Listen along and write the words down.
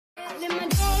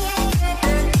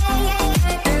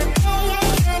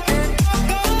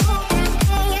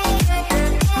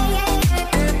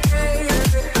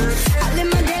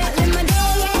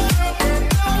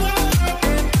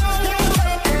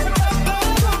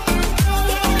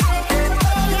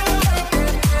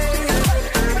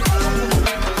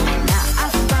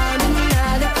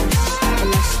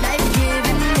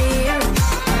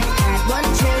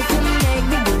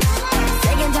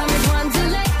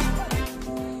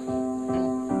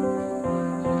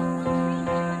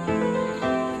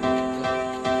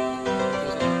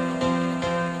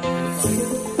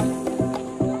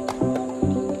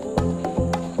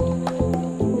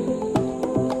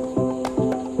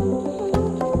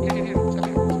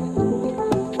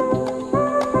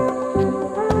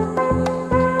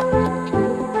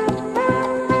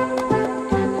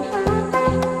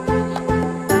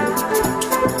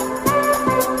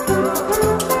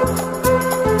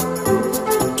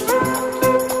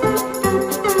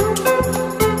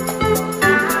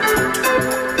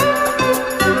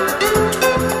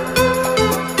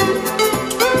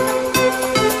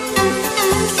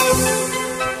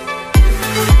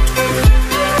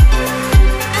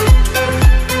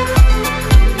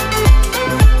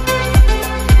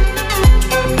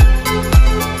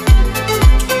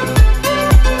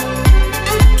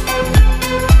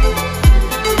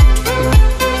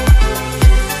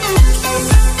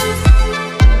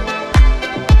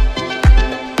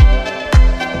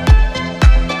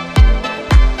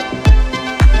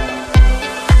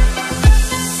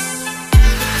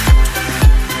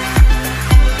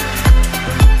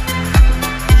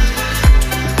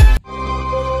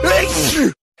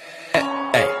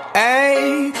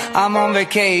I'm on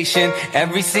vacation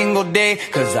every single day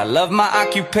cause I love my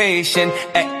occupation.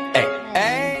 Ay, ay,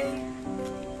 ay.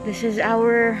 This is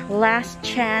our last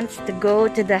chance to go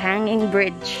to the hanging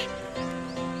bridge.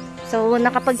 So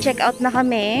nakapag-check out na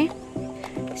kami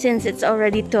since it's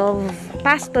already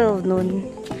past 12 noon.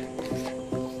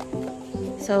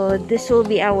 So this will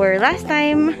be our last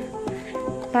time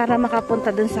para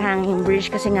makapunta dun sa hanging bridge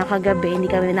kasi nga kagabi hindi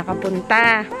kami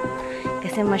nakapunta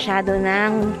kasi masyado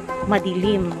nang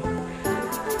madilim.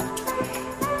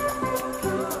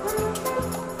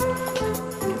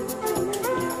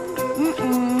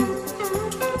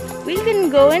 We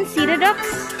can go and see the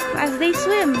ducks as they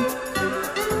swim.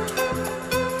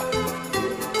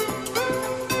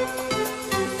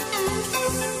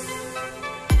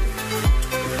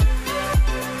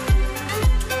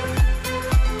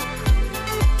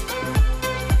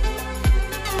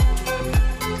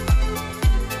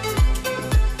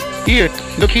 Here,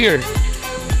 look here.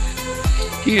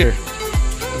 Here.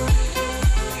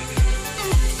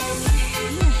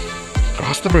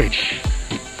 Cross the bridge.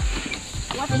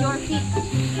 Watch your feet.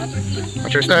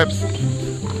 Watch your steps.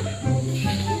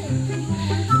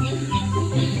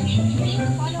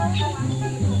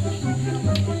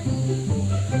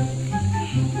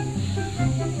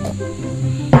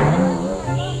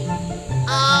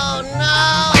 Oh no!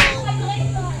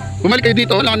 Bumalik kayo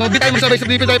dito. Wala, no? Di tayo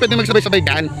magsabay-sabay. Di tayo pwede magsabay-sabay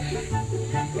dyan.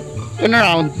 Turn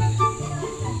around.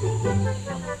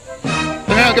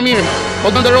 Turn around, come here.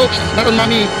 Hold on the ropes. Not on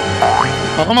mommy.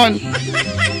 Oh, come on.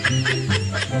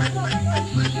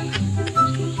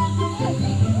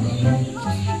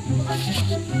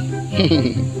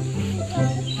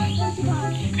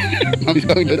 Mommy's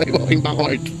going to die walking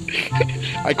backwards.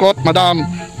 I caught Madam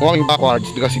walking backwards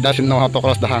because he doesn't know how to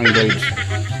cross the hanging bridge.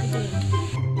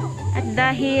 At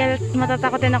dahil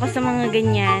matatakotin ako sa mga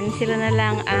ganyan, sila na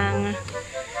lang ang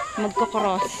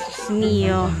magkocross.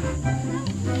 Mio.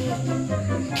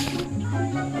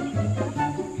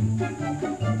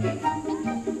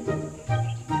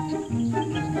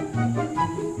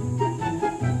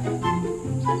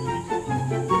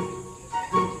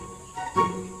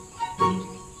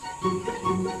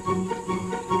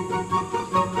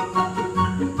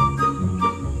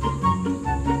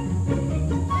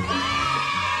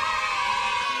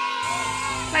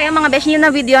 Kaya mga besh, yun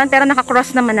na video pero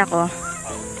nakakross naman ako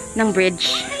ng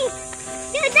bridge.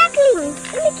 You're a duckling!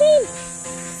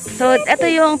 So, ito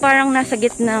yung parang nasa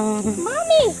gitnang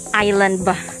island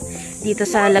ba dito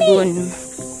sa lagoon.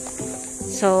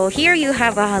 So, here you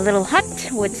have a little hut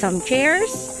with some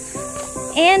chairs.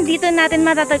 And dito natin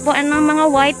matatagpuan ng mga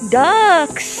white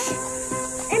ducks.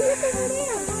 And look over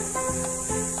there.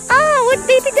 Oh, with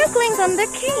baby ducklings on the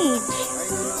cage.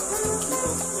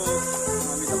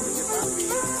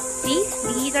 See?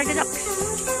 These are the ducks.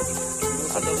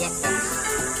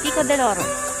 Pico De Loro.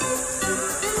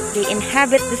 They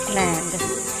inhabit this land,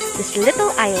 this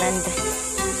little island.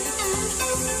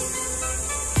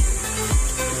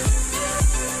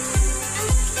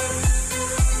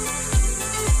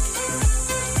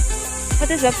 What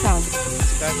is that sound?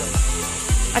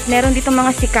 At meron dito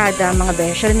mga sikada, mga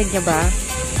besh. Rinig niyo ba?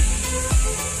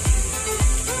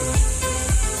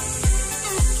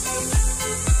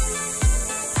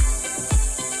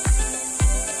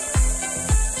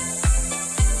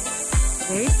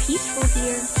 Very peaceful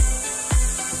here.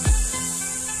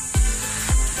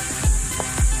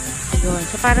 Ayun.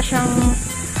 So, para siyang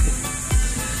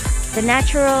the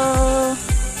natural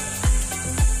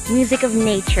music of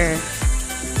nature.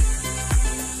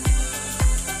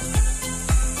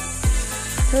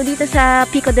 So, dito sa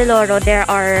Pico De Loro, there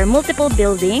are multiple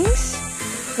buildings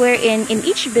wherein in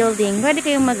each building, pwede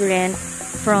kayong mag-rent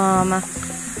from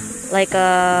like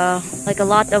a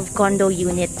lot of condo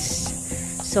units.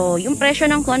 So, yung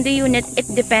presyo ng condo unit, it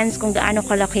depends kung gaano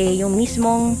kalaki yung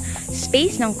mismong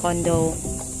space ng condo.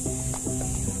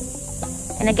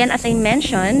 And again, as I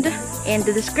mentioned, in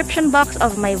the description box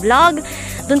of my vlog,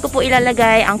 dun ko po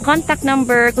ilalagay ang contact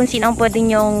number kung sino ang pwede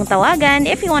nyong tawagan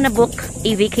if you wanna book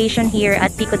a vacation here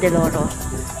at Pico De Loro.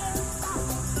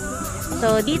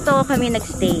 So, dito kami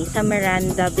nagstay sa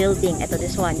Miranda building. Ito,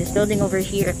 this one. This building over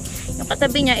here. Yung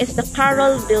katabi niya is the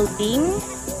Carol building.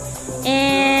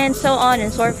 And so on and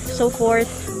so forth.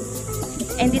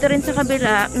 And dito rin sa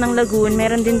kabila ng lagoon,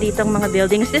 meron din dito mga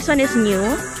buildings. This one is new.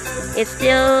 It's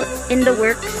still in the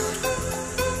works.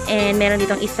 And meron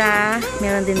ditong isa,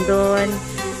 meron din doon,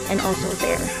 and also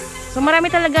there. So marami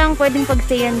talagang pwedeng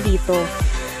pagstayan dito.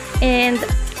 And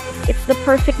it's the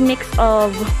perfect mix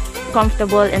of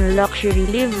comfortable and luxury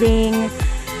living.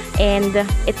 And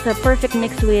it's a perfect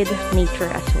mix with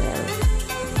nature as well.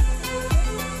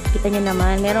 Kita nyo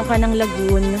naman, meron ka ng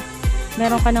lagoon,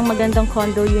 meron ka ng magandang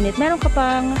condo unit, meron ka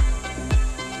pang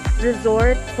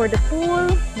resort for the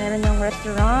pool, meron yung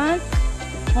restaurant.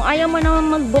 Kung ayaw mo naman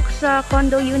mag-book sa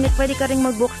condo unit, pwede ka rin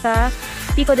mag-book sa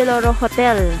Pico De Loro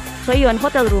Hotel. So yun,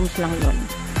 hotel rooms lang yun,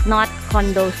 not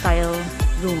condo style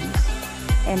rooms.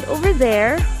 And over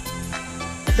there,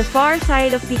 at the far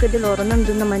side of Pico De Loro,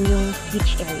 nandun naman yung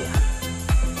beach area.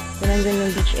 So nandun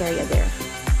yung beach area there.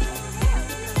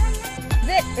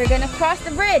 We're gonna cross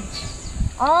the bridge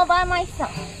all by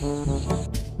myself.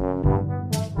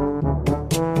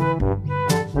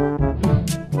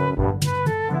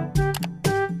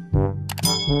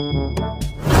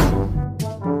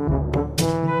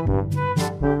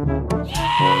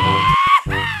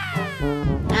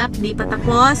 Di pa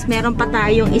tapos, meron pa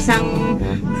tayong isang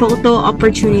photo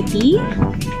opportunity.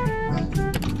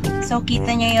 So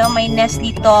kita nyo yung may nest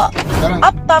dito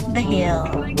up top the hill.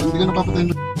 Hindi ka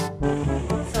napapatayin.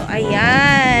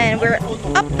 Ayan, we're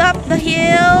up top the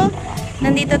hill.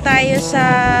 Nandito tayo sa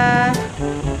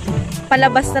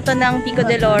palabas na to ng Pico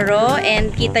De Loro. And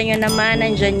kita nyo naman,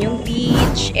 nandyan yung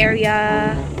beach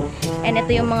area. And ito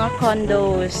yung mga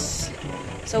condos.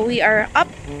 So we are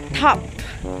up top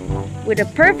with a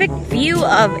perfect view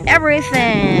of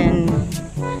everything.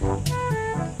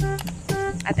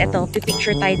 At ito,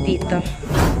 pipicture tayo dito.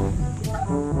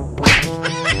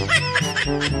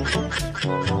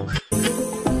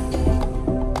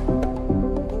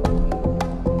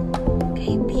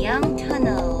 Kaybiang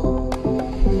Tunnel.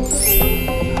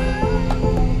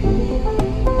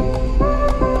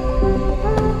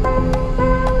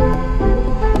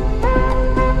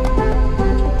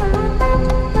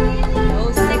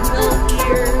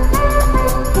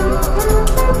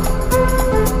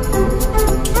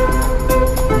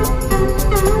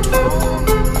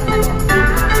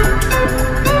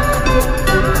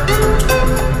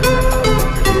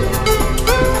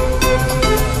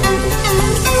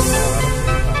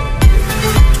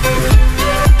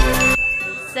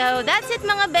 So that's it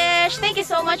mga besh. Thank you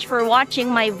so much for watching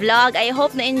my vlog. I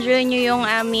hope na-enjoy nyo yung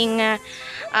aming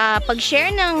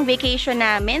pag-share ng vacation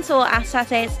namin. So as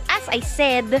I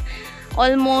said,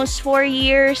 almost 4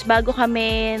 years bago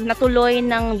kami natuloy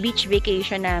ng beach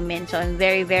vacation namin. So I'm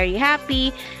very very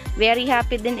happy. Very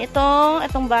happy din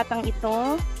itong batang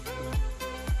ito.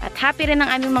 At happy rin ang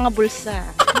aming mga bulsa.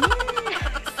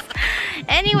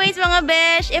 Anyways mga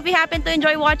besh, if you happen to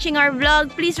enjoy watching our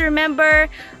vlog, please remember,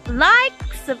 like,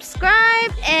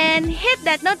 subscribe, and hit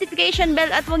that notification bell.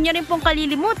 At huwag nyo rin pong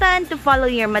kalilimutan to follow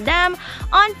your madam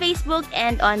on Facebook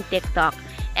and on TikTok.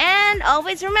 And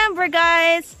always remember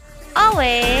guys,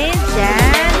 always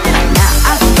dance.